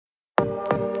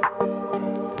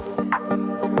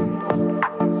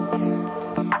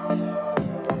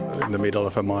the middle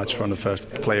of a match from the first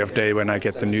playoff day when I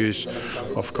get the news.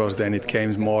 Of course, then it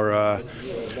came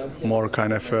more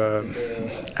kind of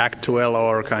actual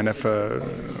or kind of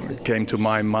came to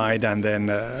my mind, and then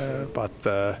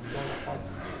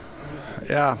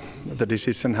yeah, the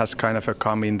decision has kind of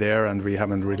come in there, and we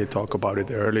haven't really talked about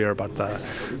it earlier, but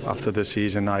after the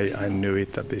season I knew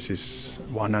it that this is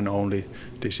one and only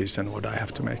decision what I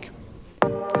have to make.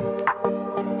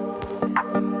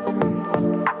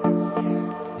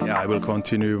 Yeah, I will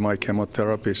continue my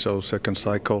chemotherapy, so second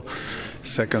cycle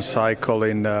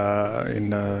in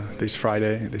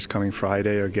this coming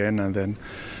Friday again, and then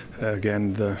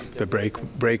again the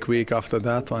break week after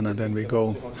that one, and then we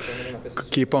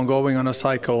keep on going on a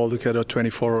cycle altogether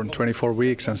 24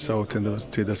 weeks, and so to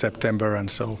the September,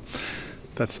 and so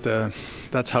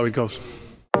that's how it goes.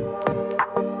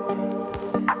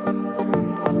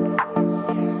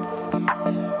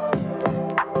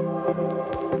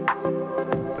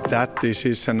 That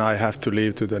decision I have to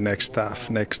leave to the next staff,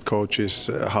 next coaches,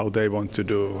 how they want to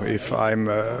do. If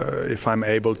I'm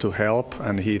able to help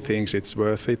and he thinks it's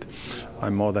worth it,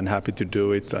 I'm more than happy to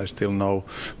do it. I still know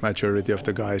majority of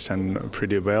the guys and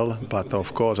pretty well, but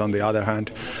of course on the other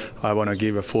hand, I want to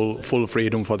give a full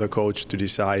freedom for the coach to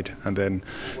decide, and then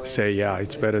say, yeah,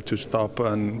 it's better to stop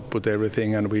and put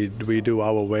everything and we do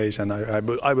our ways, and I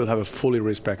will have a fully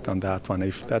respect on that one.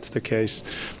 If that's the case,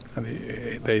 and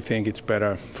they think it's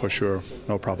better, for sure,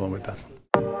 no problem with that.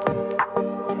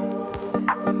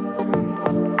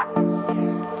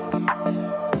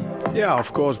 Yeah,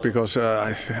 of course, because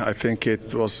I think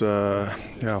it was, yeah,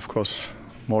 of course,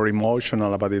 more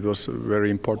emotional, but it was very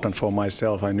important for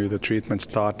myself. I knew the treatment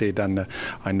started, and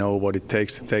I know what it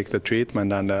takes to take the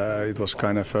treatment, and it was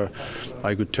kind of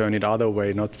I could turn it other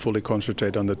way, not fully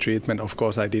concentrate on the treatment. Of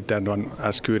course, I did that one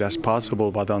as good as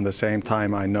possible, but on the same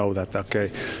time, I know that,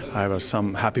 okay, I have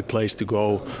some happy place to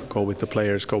go with the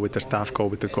players, go with the staff, go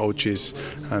with the coaches,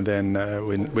 and then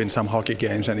win some hockey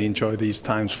games and enjoy these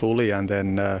times fully, and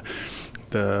then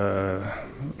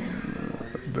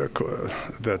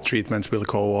the treatments will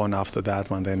go on after that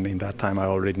one. Then in that time I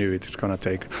already knew it's going to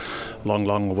take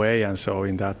long way, and so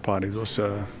in that part it was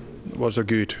a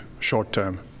good short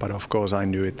term, but of course I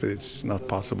knew it's not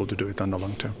possible to do it on the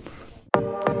long term.